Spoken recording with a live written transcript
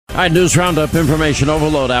All right, News Roundup, Information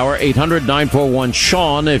Overload Hour,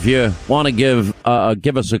 800-941-SEAN. If you want to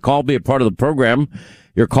give us a call, be a part of the program.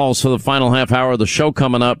 Your calls for the final half hour of the show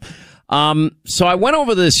coming up. So I went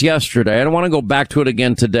over this yesterday. I don't want to go back to it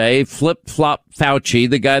again today. Flip-flop Fauci,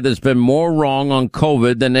 the guy that's been more wrong on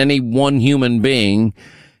COVID than any one human being,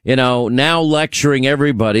 now lecturing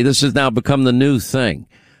everybody. This has now become the new thing.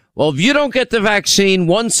 Well, if you don't get the vaccine,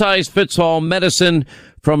 one-size-fits-all medicine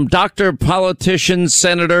from doctor, politician,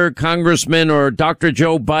 senator, congressman, or Dr.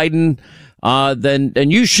 Joe Biden,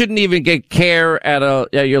 then you shouldn't even get care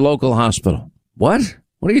at your local hospital. What?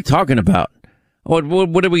 What are you talking about? What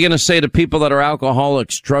are we going to say to people that are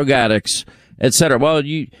alcoholics, drug addicts, etc.? Well,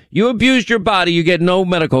 you abused your body, you get no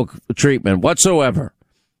medical treatment whatsoever.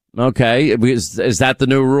 Okay, is that the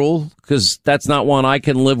new rule? Because that's not one I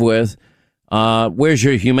can live with. Where's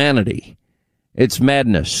your humanity? It's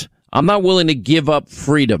madness. I'm not willing to give up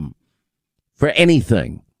freedom for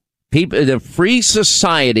anything. The free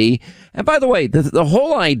society. And by the way, the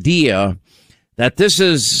whole idea that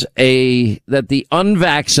that the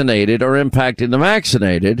unvaccinated are impacting the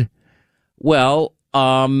vaccinated. Well,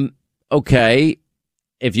 okay.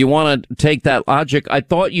 If you want to take that logic, I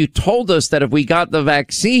thought you told us that if we got the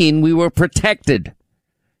vaccine, we were protected.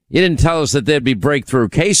 You didn't tell us that there'd be breakthrough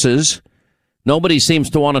cases. Nobody seems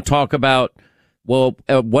to want to talk about, well,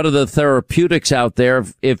 what are the therapeutics out there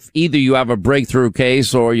if either you have a breakthrough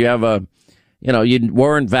case or you have you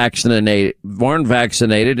weren't vaccinated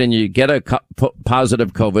and you get a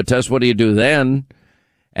positive COVID test. What do you do then?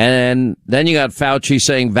 And then you got Fauci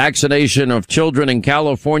saying vaccination of children in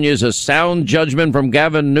California is a sound judgment from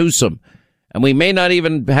Gavin Newsom. And we may not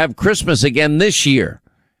even have Christmas again this year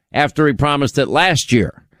after he promised it last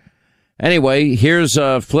year. Anyway, here's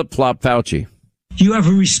flip-flop Fauci. You have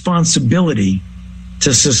a responsibility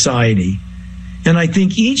to society. And I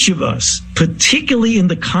think each of us, particularly in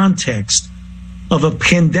the context of a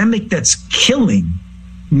pandemic that's killing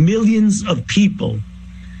millions of people,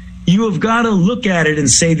 you have got to look at it and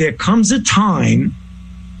say there comes a time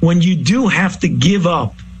when you do have to give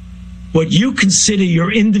up what you consider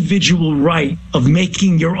your individual right of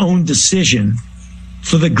making your own decision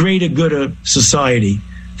for the greater good of society.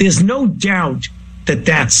 There's no doubt that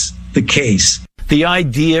that's the case. The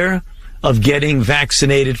idea of getting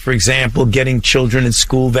vaccinated, for example, getting children in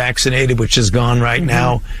school vaccinated, which is gone right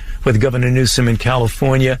now with Governor Newsom in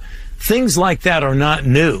California, things like that are not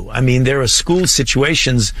new. I mean, there are school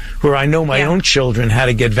situations where I know my own children had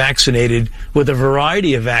to get vaccinated with a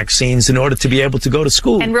variety of vaccines in order to be able to go to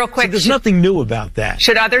school. And real quick, so there's nothing new about that.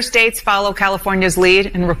 Should other states follow California's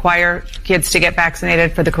lead and require kids to get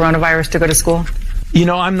vaccinated for the coronavirus to go to school?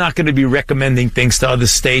 I'm not going to be recommending things to other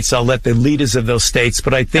states. I'll let the leaders of those states.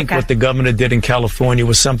 But I think what the governor did in California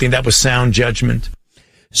was something that was sound judgment.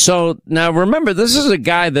 So now remember, this is a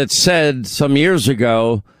guy that said some years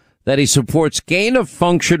ago that he supports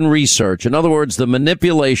gain-of-function research. In other words, the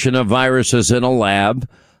manipulation of viruses in a lab,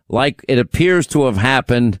 like it appears to have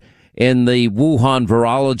happened in the Wuhan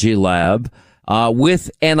virology lab, with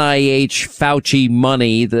NIH Fauci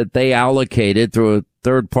money that they allocated through a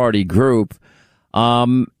third-party group,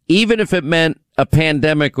 even if it meant a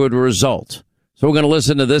pandemic would result. So we're going to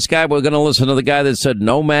listen to this guy. We're going to listen to the guy that said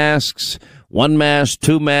no masks, one mask,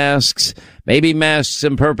 two masks, maybe masks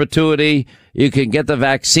in perpetuity. You can get the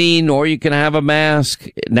vaccine or you can have a mask.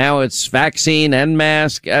 Now it's vaccine and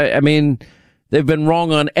mask. I mean, they've been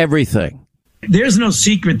wrong on everything. There's no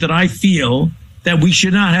secret that I feel that we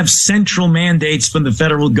should not have central mandates from the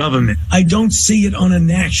federal government. I don't see it on a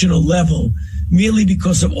national level, merely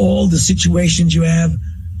because of all the situations you have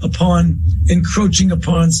upon encroaching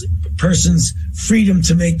upon persons' freedom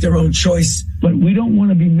to make their own choice. But we don't want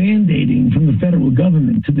to be mandating from the federal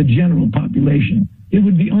government to the general population. It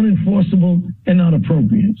would be unenforceable and not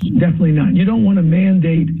appropriate. Definitely not. You don't want to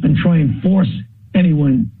mandate and try and force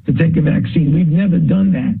anyone to take a vaccine. We've never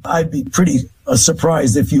done that. I'd be pretty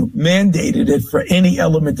surprised if you mandated it for any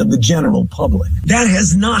element of the general public. That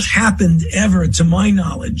has not happened ever, to my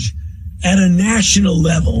knowledge, at a national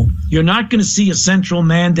level. You're not going to see a central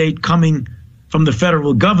mandate coming from the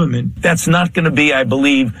federal government. That's not going to be, I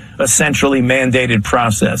believe, a centrally mandated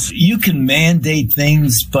process. You can mandate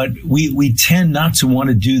things, but we tend not to want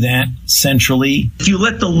to do that centrally. If you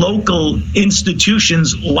let the local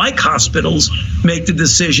institutions like hospitals make the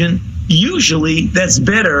decision, usually that's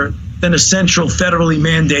better than a central federally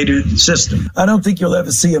mandated system. I don't think you'll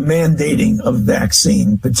ever see a mandating of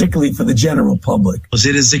vaccine, particularly for the general public.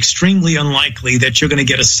 It is extremely unlikely that you're going to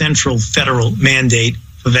get a central federal mandate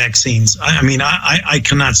for vaccines. I mean, I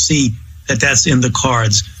cannot see that that's in the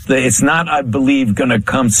cards. It's not, I believe, going to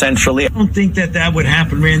come centrally. I don't think that would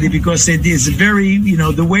happen, Randy, because it is very,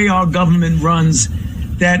 the way our government runs,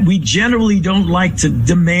 that we generally don't like to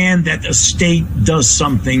demand that a state does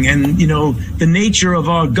something. And, the nature of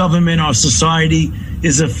our government, our society,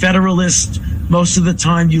 is a federalist. Most of the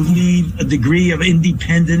time you leave a degree of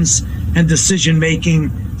independence and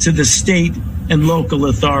decision-making to the state and local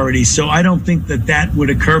authorities. So I don't think that would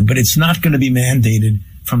occur. But it's not going to be mandated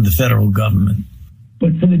from the federal government.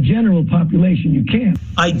 But for the general population, you can't.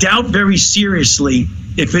 I doubt very seriously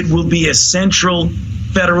if it will be a central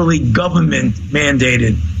federally government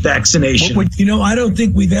mandated vaccination. I don't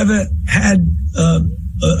think we've ever had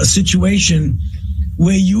a situation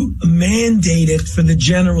where you mandate it for the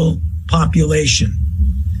general population.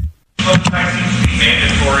 Vaccines be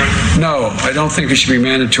mandatory? No, I don't think it should be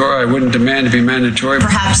mandatory. I wouldn't demand to be mandatory.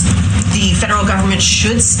 Perhaps the federal government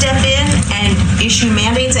should step in and issue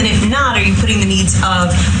mandates, and if not, are you putting the needs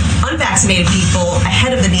of unvaccinated people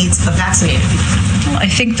ahead of the needs of vaccinated people? Well, I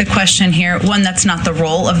think the question here, one, that's not the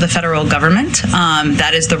role of the federal government.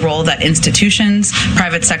 That is the role that institutions,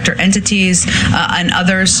 private sector entities, and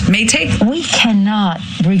others may take. We cannot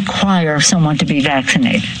require someone to be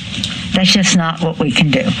vaccinated. That's just not what we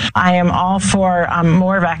can do. I am all for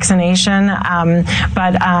more vaccination,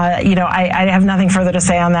 but I have nothing further to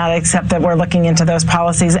say on that except that we're looking into those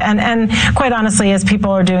policies. And quite honestly, as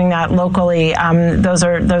people are doing that locally, those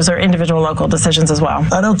are individual local decisions as well.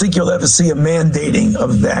 I don't think you'll ever see a mandating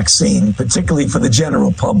of vaccine, particularly for the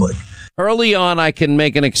general public. Early on, I can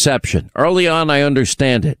make an exception. Early on, I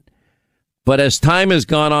understand it. But as time has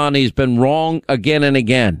gone on, he's been wrong again and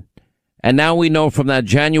again. And now we know from that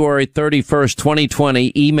January 31st,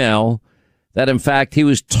 2020 email that, in fact, he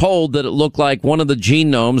was told that it looked like one of the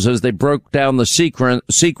genomes, as they broke down the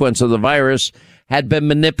sequence of the virus, had been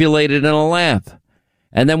manipulated in a lab.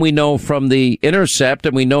 And then we know from the Intercept,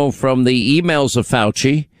 and we know from the emails of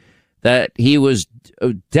Fauci, that he was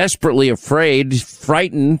desperately afraid,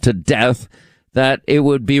 frightened to death, that it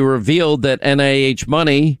would be revealed that NIH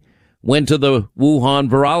money went to the Wuhan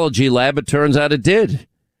virology lab. It turns out it did.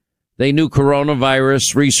 They knew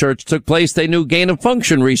coronavirus research took place. They knew gain of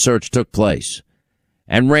function research took place.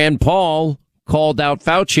 And Rand Paul called out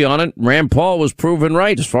Fauci on it. Rand Paul was proven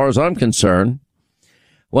right as far as I'm concerned.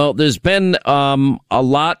 Well, there's been a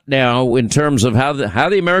lot now in terms of how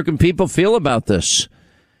the American people feel about this.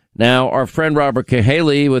 Now, our friend Robert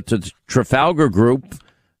Cahaly with the Trafalgar Group,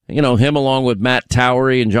 him along with Matt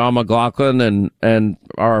Towery and John McLaughlin and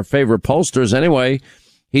our favorite pollsters anyway,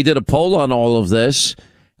 he did a poll on all of this.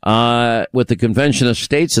 With the Convention of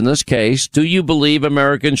States in this case, do you believe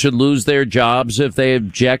Americans should lose their jobs if they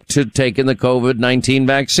object to taking the COVID-19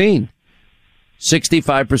 vaccine?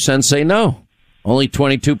 65% say no. Only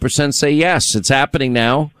 22% say yes. It's happening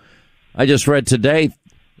now. I just read today,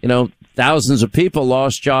 thousands of people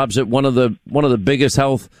lost jobs at one of the biggest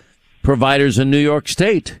health providers in New York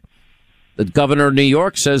State. The governor of New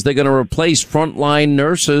York says they're going to replace frontline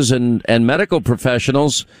nurses and medical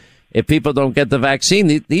professionals if people don't get the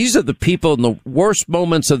vaccine. These are the people in the worst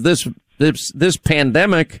moments of this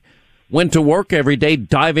pandemic went to work every day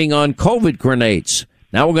diving on COVID grenades.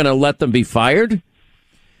 Now we're going to let them be fired?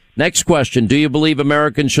 Next question. Do you believe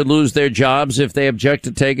Americans should lose their jobs if they object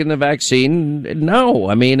to taking the vaccine? No.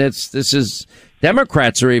 I mean,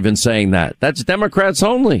 Democrats are even saying that. That's Democrats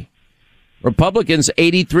only. Republicans,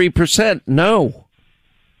 83%. No.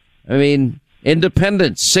 I mean,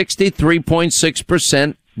 independents,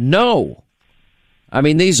 63.6%. No. I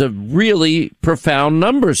mean, these are really profound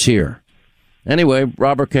numbers here. Anyway,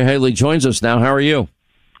 Robert Cahaly joins us now. How are you?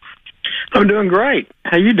 I'm doing great.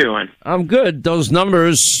 How you doing? I'm good. Those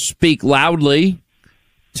numbers speak loudly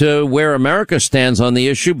to where America stands on the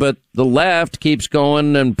issue, but the left keeps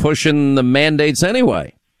going and pushing the mandates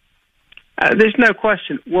anyway. There's no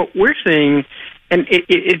question. What we're seeing, and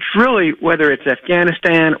it's really, whether it's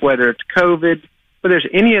Afghanistan, whether it's COVID, whether it's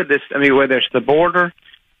any of this, whether it's the border,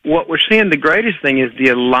 what we're seeing, the greatest thing is the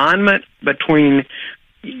alignment between,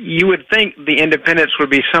 you would think the independents would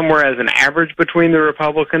be somewhere as an average between the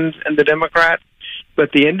Republicans and the Democrats,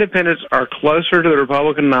 but the independents are closer to the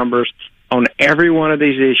Republican numbers on every one of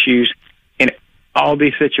these issues in all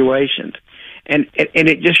these situations. And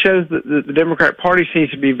it just shows that the Democrat Party seems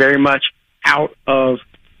to be very much out of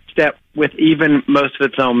step with even most of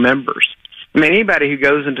its own members. Anybody who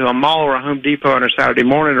goes into a mall or a Home Depot on a Saturday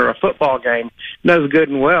morning or a football game knows good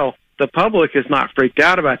and well the public is not freaked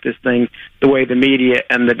out about this thing the way the media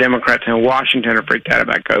and the Democrats in Washington are freaked out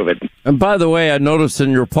about COVID. And by the way, I noticed in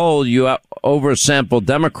your poll you oversampled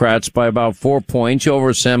Democrats by about 4 points. You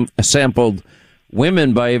oversampled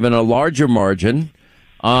women by even a larger margin.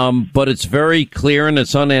 But it's very clear and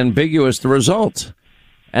it's unambiguous, the result.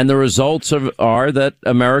 And the results are that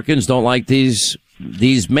Americans don't like these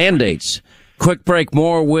mandates. Quick break,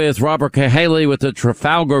 more with Robert Cahaly with the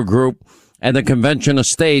Trafalgar Group and the Convention of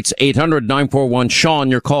States.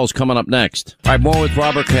 800-941-SEAN. Your call's coming up next. All right, more with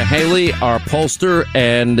Robert Cahaly, our pollster,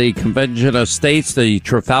 and the Convention of States, the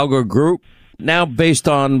Trafalgar Group. Now, based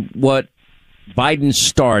on what Biden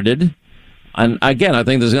started, and again, I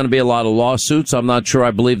think there's going to be a lot of lawsuits. I'm not sure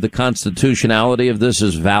I believe the constitutionality of this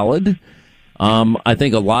is valid. I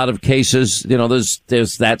think a lot of cases,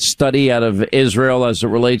 there's that study out of Israel as it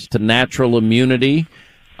relates to natural immunity.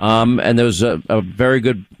 And there's a very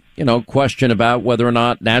good, question about whether or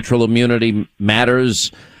not natural immunity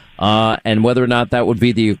matters, and whether or not that would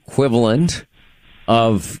be the equivalent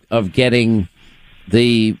of getting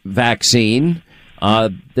the vaccine.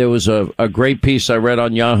 There was a great piece I read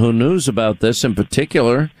on Yahoo News about this in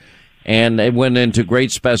particular, and it went into great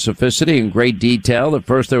specificity and great detail. At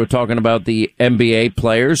first, they were talking about the NBA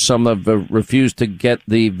players. Some have refused to get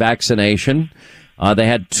the vaccination. They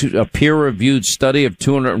had a peer-reviewed study of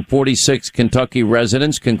 246 Kentucky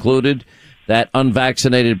residents concluded that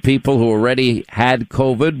unvaccinated people who already had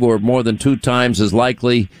COVID were more than 2 times as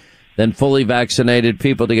likely than fully vaccinated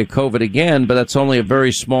people to get COVID again, but that's only a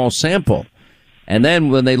very small sample. And then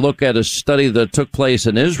when they look at a study that took place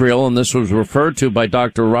in Israel, and this was referred to by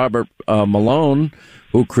Dr. Robert Malone,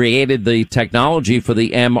 who created the technology for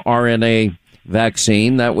the mRNA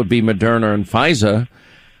vaccine, that would be Moderna and Pfizer.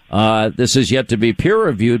 This is yet to be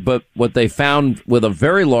peer-reviewed, but what they found with a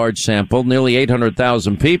very large sample, nearly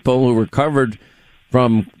 800,000 people who recovered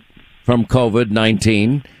from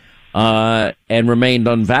COVID-19 and remained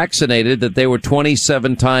unvaccinated, that they were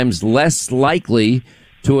 27 times less likely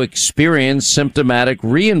to experience symptomatic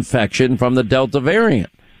reinfection from the Delta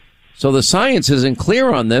variant. So the science isn't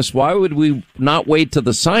clear on this. Why would we not wait till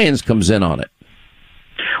the science comes in on it?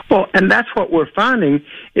 Well, and that's what we're finding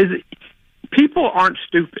is people aren't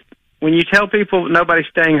stupid. When you tell people nobody's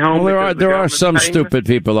staying home, well, there are some stupid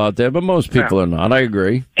people out there, but most people are not. I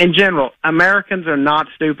agree. In general, Americans are not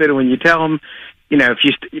stupid. When you tell them, if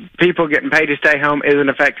people getting paid to stay home isn't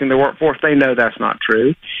affecting the workforce, they know that's not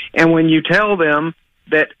true. And when you tell them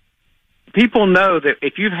that people know that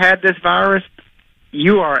if you've had this virus,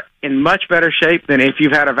 you are in much better shape than if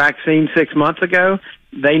you've had a vaccine 6 months ago.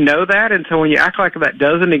 They know that, and so when you act like that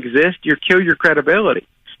doesn't exist, you kill your credibility.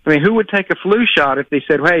 I mean, who would take a flu shot if they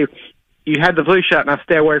said, hey, you had the flu shot, now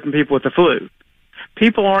stay away from people with the flu?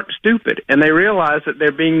 People aren't stupid, and they realize that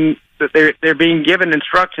they're being given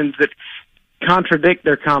instructions that contradict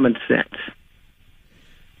their common sense.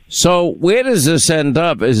 So where does this end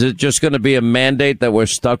up? Is it just going to be a mandate that we're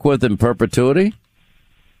stuck with in perpetuity?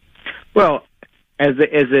 Well, as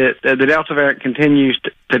the Delta variant continues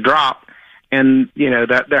to drop, and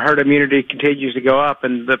that the herd immunity continues to go up,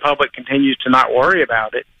 and the public continues to not worry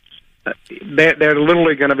about it, they're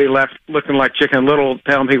literally going to be left looking like Chicken Little,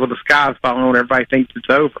 telling people the sky's falling when everybody thinks it's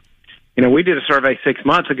over. We did a survey 6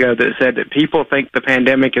 months ago that said that people think the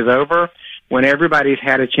pandemic is over when everybody's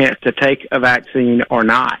had a chance to take a vaccine or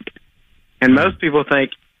not. And most people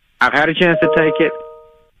think, I've had a chance to take it,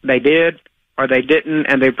 they did, or they didn't,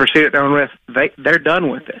 and they pursued at their own risk. They're done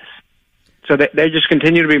with this. So they just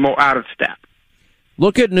continue to be more out of step.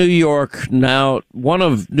 Look at New York now. One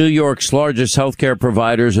of New York's largest healthcare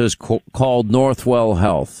providers is called Northwell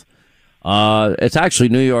Health. It's actually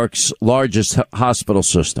New York's largest hospital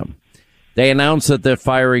system. They announced that they're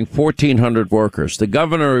firing 1,400 workers. The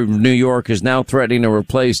governor of New York is now threatening to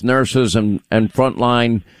replace nurses and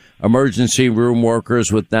frontline emergency room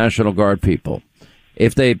workers with National Guard people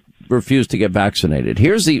if they refuse to get vaccinated.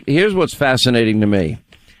 Here's what's fascinating to me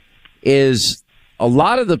is a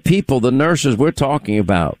lot of the people, the nurses we're talking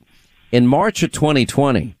about, in March of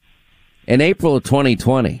 2020, in April of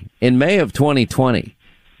 2020, in May of 2020,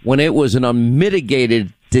 when it was an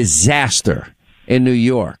unmitigated disaster in New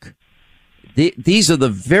York, these are the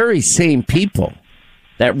very same people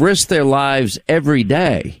that risk their lives every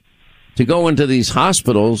day to go into these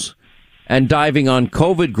hospitals and diving on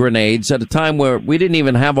COVID grenades at a time where we didn't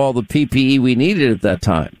even have all the PPE we needed at that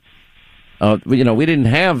time. We didn't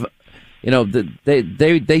have, they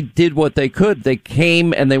did what they could. They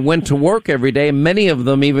came and they went to work every day. Many of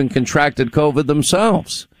them even contracted COVID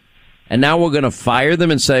themselves. And now we're going to fire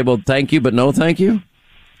them and say, well, thank you, but no thank you.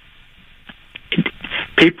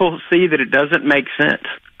 People see that it doesn't make sense.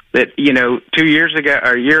 That, 2 years ago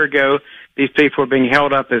or a year ago, these people were being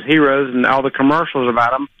held up as heroes and all the commercials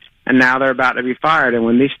about them, and now they're about to be fired. And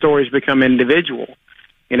when these stories become individual,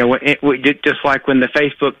 just like when the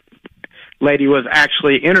Facebook lady was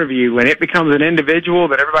actually interviewed. When it becomes an individual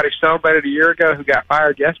that everybody celebrated a year ago who got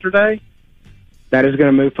fired yesterday, that is going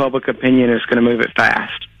to move public opinion. It's going to move it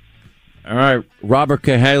fast. All right. Robert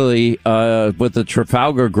Cahaly with the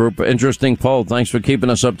Trafalgar Group. Interesting poll. Thanks for keeping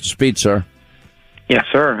us up to speed, sir. Yes,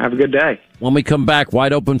 sir. Have a good day. When we come back,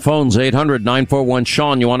 wide open phones,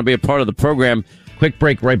 800-941-SEAN. You want to be a part of the program. Quick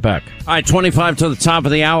break, right back. All right, 25 to the top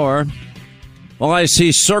of the hour. Well, I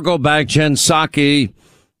see Circle Back Jen Psaki.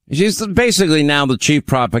 She's basically now the chief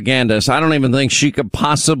propagandist. I don't even think she could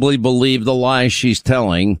possibly believe the lie she's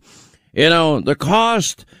telling. You know, the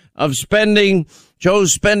cost of spending,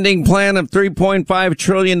 Joe's spending plan of $3.5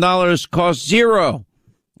 trillion costs zero.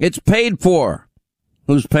 It's paid for.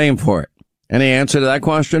 Who's paying for it? Any answer to that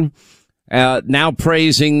question? Now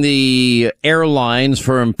praising the airlines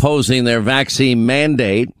for imposing their vaccine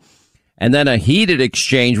mandate. And then a heated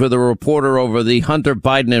exchange with a reporter over the Hunter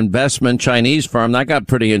Biden investment Chinese firm. That got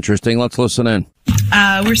pretty interesting. Let's listen in.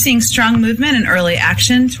 We're seeing strong movement and early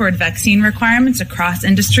action toward vaccine requirements across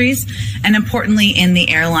industries, and importantly in the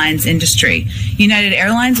airlines industry. United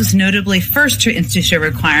Airlines was notably first to institute a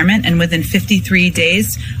requirement, and within 53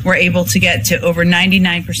 days were able to get to over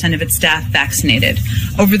 99% of its staff vaccinated.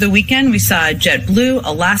 Over the weekend, we saw JetBlue,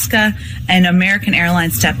 Alaska, and American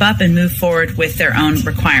Airlines step up and move forward with their own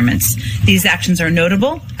requirements. These actions are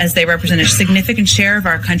notable as they represent a significant share of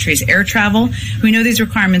our country's air travel. We know these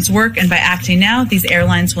requirements work, and by acting now, these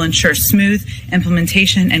airlines will ensure smooth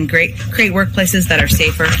implementation and create workplaces that are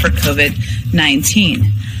safer for COVID-19.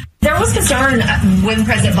 There was concern when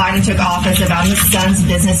President Biden took office about his son's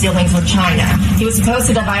business dealings with China. He was supposed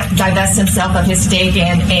to divest himself of his stake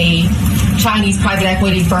in a Chinese private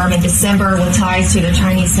equity firm in December with ties to the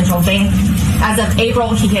Chinese central bank. As of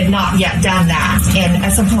April, he had not yet done that, and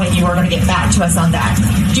at some point you were going to get back to us on that.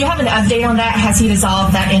 Do you have an update on that? Has he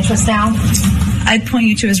dissolved that interest now? I'd point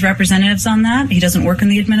you to his representatives on that. He doesn't work in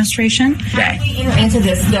the administration. As we enter into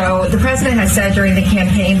this, though, the president has said during the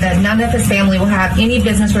campaign that none of his family will have any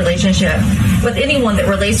business relationship with anyone that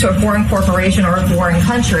relates to a foreign corporation or a foreign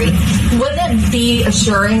country. Wouldn't it be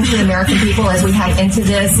assuring to the American people as we head into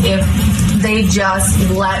this if they just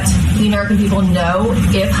let the American people know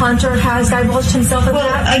if Hunter has divulged himself of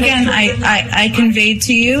that? Again, I conveyed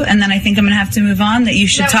to you, and then I think I'm going to have to move on, that you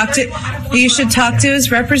should talk to his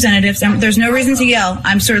representatives. And there's no reason to yell.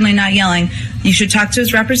 I'm certainly not yelling. You should talk to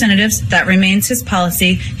his representatives. That remains his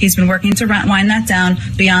policy. He's been working to wind that down.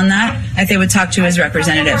 Beyond that, I think they would talk to his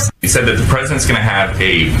representatives. He said that the president's going to have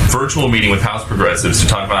a virtual meeting with House progressives to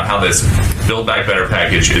talk about how this Build Back Better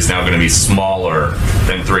package is now going to be smaller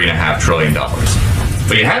than $3.5 trillion.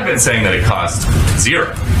 But you have been saying that it costs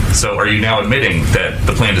zero. So are you now admitting that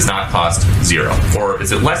the plan does not cost zero? Or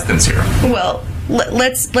is it less than zero? Well,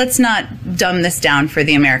 let's not dumb this down for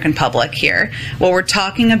the American public here. What we're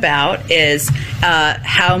talking about is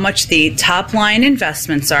how much the top line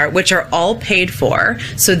investments are, which are all paid for,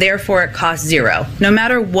 so therefore it costs zero. No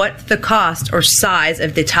matter what the cost or size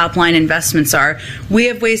of the top line investments are, we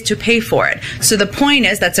have ways to pay for it. So the point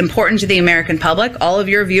is, that's important to the American public, all of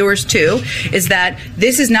your viewers too, is that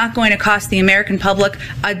this is not going to cost the American public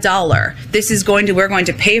 $1. We're going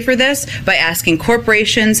to pay for this by asking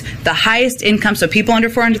corporations, the highest income, so people under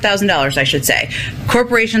 $400,000, I should say,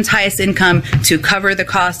 corporations' highest income, to cover the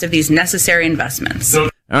cost of these necessary investments. All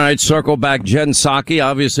right, circle back. Jen Psaki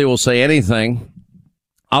obviously will say anything.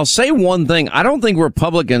 I'll say one thing. I don't think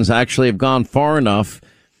Republicans actually have gone far enough.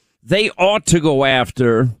 They ought to go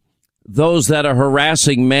after those that are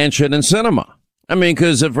harassing Manchin and Sinema. I mean,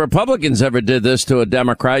 because if Republicans ever did this to a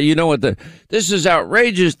Democrat, you know what? This is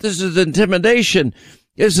outrageous. This is intimidation.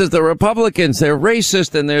 This is the Republicans. They're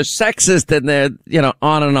racist and they're sexist and they're,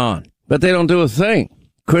 on and on. But they don't do a thing.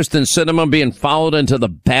 Kyrsten Sinema being followed into the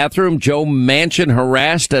bathroom. Joe Manchin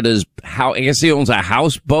harassed at his house. I guess he owns a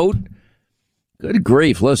houseboat. Good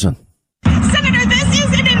grief. Listen. Senator, this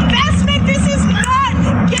is an investment. This is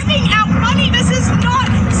not giving out money. This is not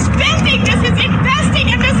spending. This is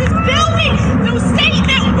investing, and this is building the state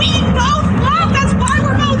that we both love. That's why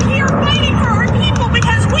we're both here fighting for our people,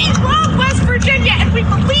 because we love West Virginia and we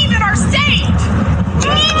believe in our state.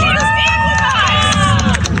 We need you to stand with us.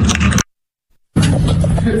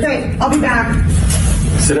 Okay, I'll be back.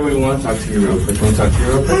 Senator, we want to talk to you real quick.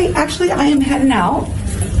 Hi, actually, I am heading out.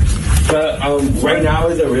 But right now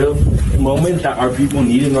is a real moment that our people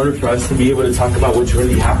need in order for us to be able to talk about what's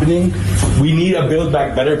really happening. We need a Build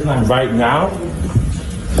Back Better plan right now.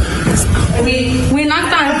 We're not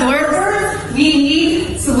going to work. We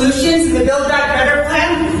need solutions. The Build Back Better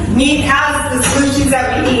plan has the solutions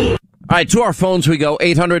that we need. All right, to our phones we go.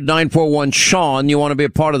 800-941-SEAN. You want to be a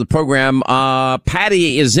part of the program.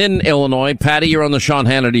 Patty is in Illinois. Patty, you're on the Sean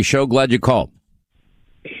Hannity Show. Glad you called.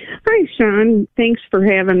 Hi, Sean. Thanks for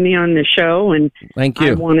having me on the show. And thank you.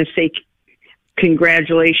 I want to say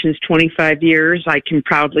congratulations, 25 years. I can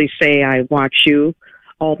proudly say I watch you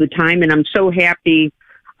all the time, and I'm so happy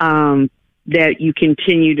that you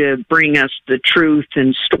continue to bring us the truth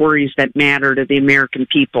and stories that matter to the American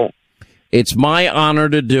people. It's my honor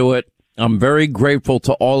to do it. I'm very grateful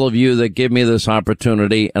to all of you that give me this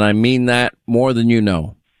opportunity, and I mean that more than you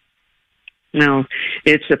know. No,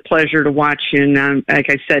 it's a pleasure to watch you, and like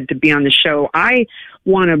I said, to be on the show. I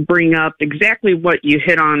want to bring up exactly what you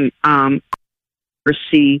hit on,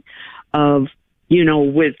 of,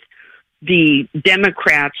 with the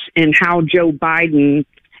Democrats and how Joe Biden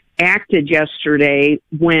acted yesterday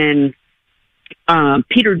when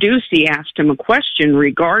Peter Doocy asked him a question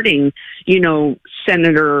regarding,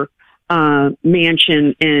 Senator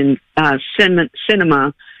Manchin and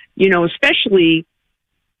Sinema, especially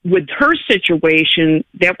with her situation.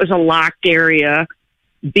 That was a locked area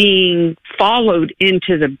being followed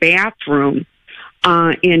into the bathroom.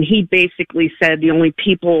 And he basically said the only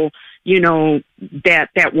people,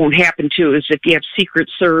 that won't happen to is if you have Secret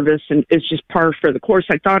Service, and it's just par for the course.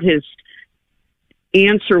 I thought his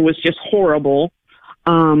answer was just horrible.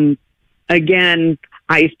 Again,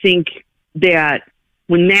 I think that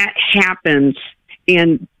when that happens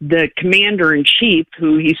and the commander-in-chief,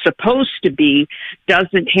 who he's supposed to be,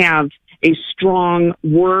 doesn't have a strong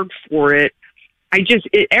word for it,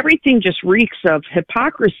 everything just reeks of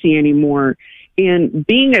hypocrisy anymore. And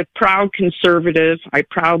being a proud conservative, I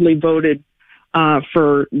proudly voted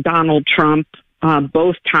for Donald Trump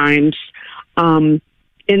both times. And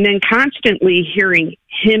then constantly hearing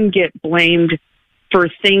him get blamed for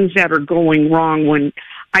things that are going wrong, when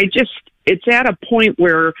it's at a point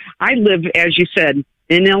where I live, as you said,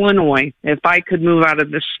 in Illinois. If I could move out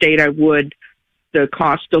of the state, I would. The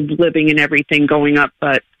cost of living and everything going up.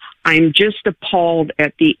 But I'm just appalled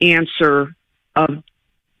at the answer of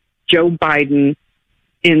Joe Biden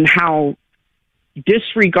and how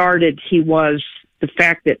disregarded he was, the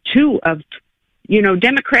fact that two of,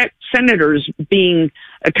 Democrat senators being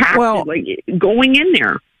accosted, going in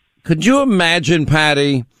there. Could you imagine,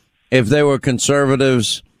 Patty, if they were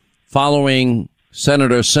conservatives following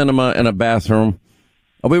Senator Sinema in a bathroom?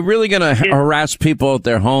 Are we really going to harass people at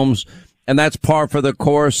their homes? And that's par for the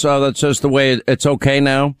course. That's just the way it's okay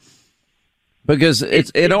now. Because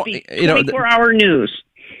it's 24-hour news.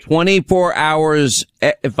 24 hours.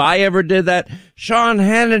 If I ever did that, Sean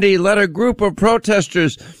Hannity led a group of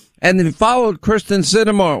protesters and then followed Kristen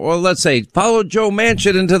Sinema, or let's say followed Joe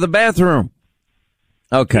Manchin into the bathroom.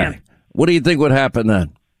 Okay. Yeah. What do you think would happen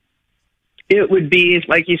then? It would be,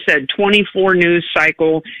 like you said, 24 news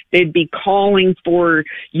cycle. They'd be calling for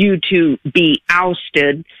you to be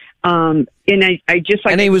ousted. And I just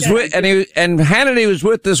like. And Hannity was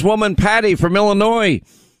with this woman, Patty, from Illinois,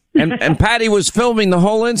 and Patty was filming the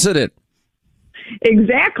whole incident.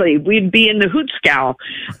 Exactly. We'd be in the hoot scowl.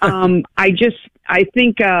 I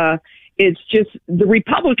think it's just the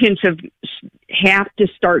Republicans have to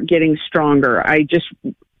start getting stronger.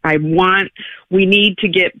 We need to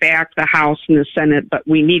get back the House and the Senate, but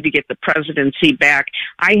we need to get the presidency back.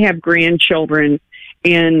 I have grandchildren,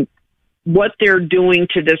 and what they're doing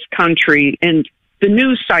to this country and the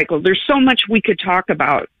news cycle, there's so much we could talk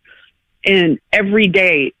about. And every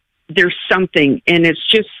day there's something, and it's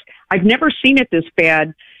just, I've never seen it this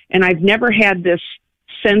bad, and I've never had this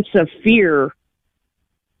sense of fear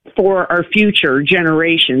for our future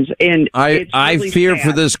generations. And I fear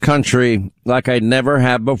for this country like I never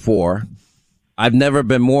have before. I've never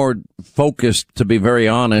been more focused, to be very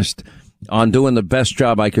honest, on doing the best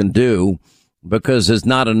job I can do, because there's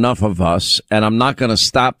not enough of us, and I'm not going to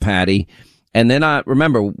stop, Patty. And then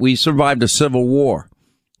remember, we survived a civil war.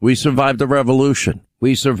 We survived a revolution.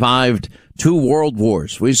 We survived 2 world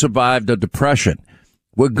wars. We survived a depression.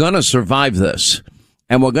 We're going to survive this,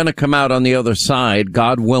 and we're going to come out on the other side,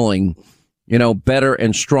 God willing, better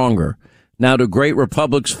and stronger. Now, do great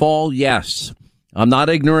republics fall? Yes. I'm not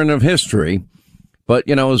ignorant of history, but,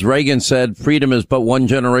 as Reagan said, freedom is but one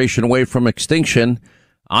generation away from extinction.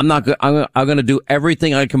 I'm going to do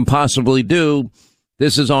everything I can possibly do.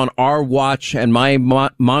 This is on our watch, and my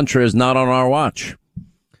mantra is not on our watch.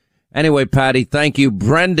 Anyway, Patty, thank you.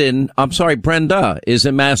 Brenda is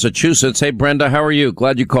in Massachusetts. Hey, Brenda, how are you?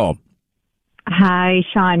 Glad you called. Hi,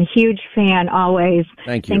 Sean. Huge fan always.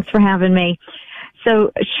 Thank you. Thanks for having me.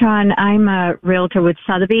 So, Sean, I'm a realtor with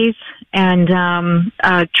Sotheby's and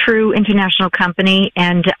a true international company,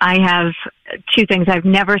 and I have two things. I've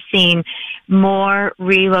never seen more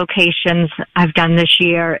relocations I've done this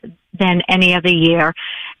year than any other year,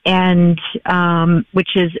 and which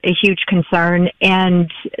is a huge concern.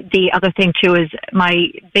 And the other thing, too, is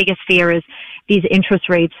my biggest fear is these interest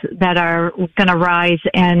rates that are going to rise,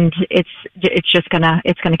 and it's just going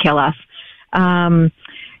to kill us.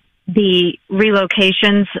 The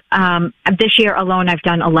relocations, this year alone, I've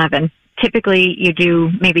done 11. Typically, you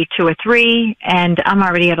do maybe 2 or 3, and I'm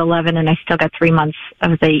already at 11, and I still got 3 months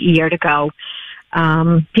of the year to go.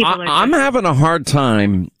 I'm having a hard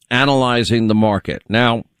time analyzing the market.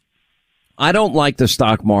 Now, I don't like the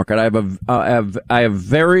stock market. I have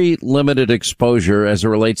very limited exposure as it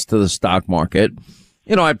relates to the stock market.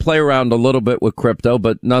 You know, I play around a little bit with crypto,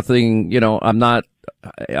 but nothing, you know, I'm not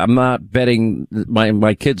betting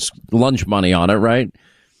my kids' lunch money on it, right?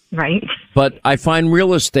 Right. But I find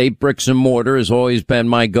real estate, bricks and mortar, has always been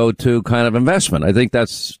my go-to kind of investment. I think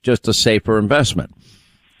that's just a safer investment.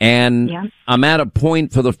 And I'm at a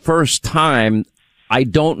point for the first time, I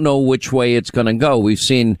don't know which way it's going to go. We've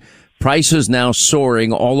seen prices now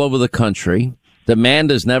soaring all over the country. Demand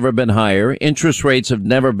has never been higher. Interest rates have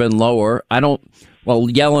never been lower.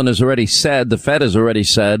 Yellen has already said, the Fed has already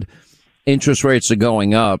said, interest rates are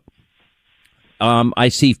going up. I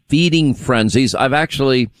see feeding frenzies. I've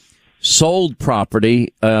actually sold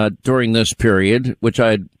property during this period, which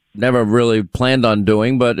I never really planned on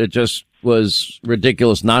doing, but it just was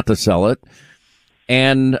ridiculous not to sell it.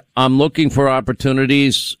 And I'm looking for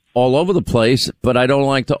opportunities all over the place, but I don't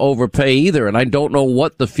like to overpay either. And I don't know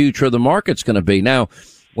what the future of the market's going to be. Now,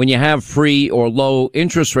 when you have free or low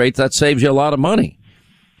interest rates, that saves you a lot of money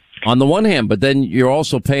on the one hand, but then you're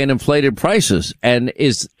also paying inflated prices. And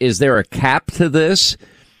is there a cap to this?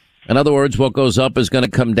 In other words, what goes up is going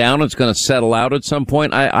to come down. It's going to settle out at some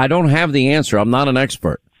point. I don't have the answer. I'm not an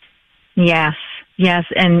expert. Yes.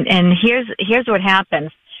 And here's what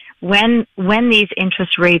happens. When these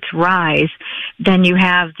interest rates rise, then you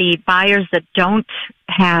have the buyers that don't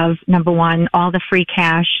have, number one, all the free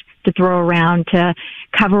cash to throw around to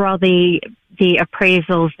cover all the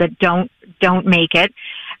appraisals that don't make it,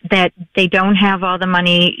 that they don't have all the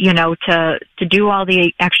money, you know, to do all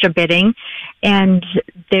the extra bidding, and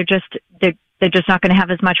they're just not going to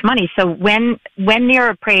have as much money. So when you're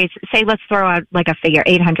appraised, say, let's throw out like a figure,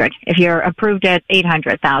 800. If you're approved at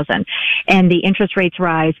 800,000 and the interest rates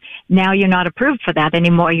rise, now you're not approved for that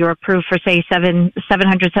anymore. You're approved for, say, 700,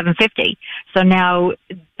 750. So now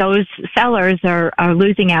those sellers are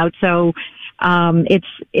losing out. So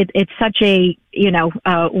it's such a, you know,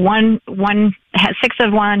 one 6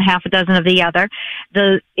 of one, half a dozen of the other.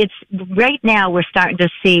 It's right now we're starting to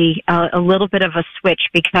see a little bit of a switch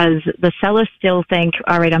because the sellers still think,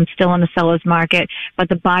 all right, I'm still in the seller's market, but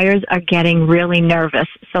the buyers are getting really nervous.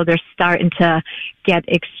 So they're starting to get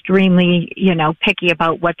extremely, you know, picky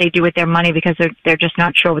about what they do with their money because they're just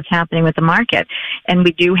not sure what's happening with the market. And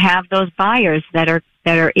we do have those buyers that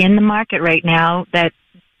are in the market right now that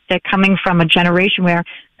they're coming from a generation where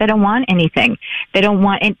they don't want anything. They don't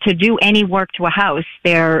want to do any work to a house.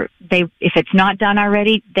 If it's not done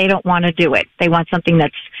already, they don't want to do it. They want something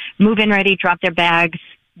that's move-in ready, drop their bags,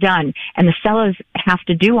 done. And the sellers have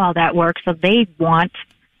to do all that work, so they want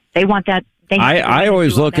that. I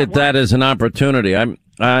always look at that as an opportunity.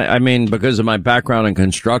 I mean, because of my background in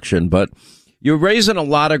construction, but you're raising a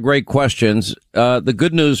lot of great questions. The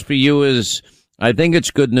good news for you is, I think it's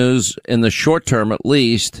good news in the short term, at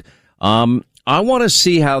least. I want to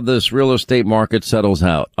see how this real estate market settles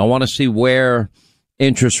out. I want to see where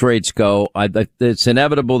interest rates go. It's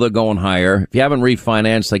inevitable they're going higher. If you haven't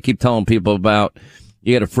refinanced, I keep telling people about,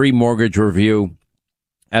 you get a free mortgage review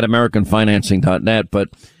at AmericanFinancing.net, but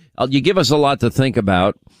you give us a lot to think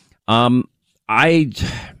about. I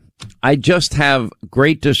just have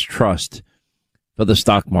great distrust for the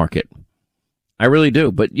stock market. I really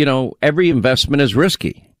do. But, you know, every investment is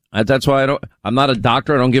risky. That's why I'm not a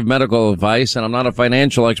doctor. I don't give medical advice, and I'm not a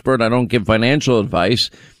financial expert. I don't give financial advice,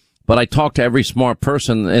 but I talk to every smart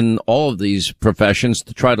person in all of these professions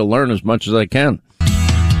to try to learn as much as I can.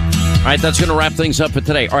 All right, that's going to wrap things up for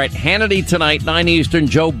today. All right, Hannity tonight, 9 Eastern.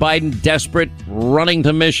 Joe Biden, desperate, running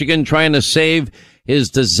to Michigan, trying to save his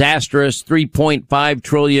disastrous $3.5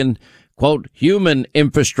 trillion, quote, human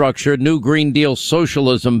infrastructure, new Green Deal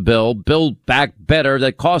socialism bill, Build Back Better,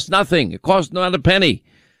 that costs nothing. It costs not a penny.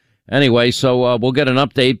 Anyway, so we'll get an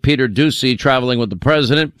update. Peter Doocy traveling with the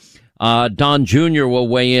president. Don Jr. will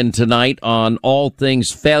weigh in tonight on all things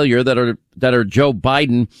failure that are Joe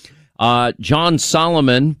Biden. John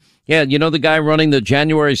Solomon, yeah, you know the guy running the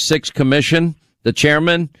January 6th commission the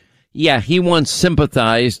chairman, yeah, he once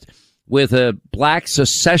sympathized with a black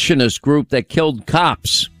secessionist group that killed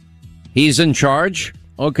cops. He's in charge?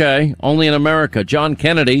 Okay, only in America. John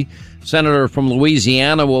Kennedy, senator from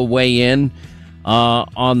Louisiana, will weigh in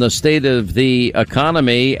on the state of the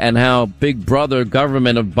economy and how big brother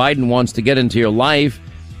government of Biden wants to get into your life.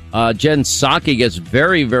 Jen Psaki gets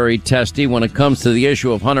very, very testy when it comes to the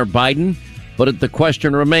issue of Hunter Biden. But the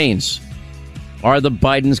question remains, are the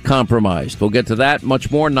Bidens compromised? We'll get to that,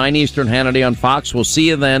 much more. 9 Eastern, Hannity on Fox. We'll see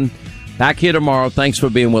you then. Back here tomorrow. Thanks for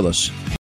being with us.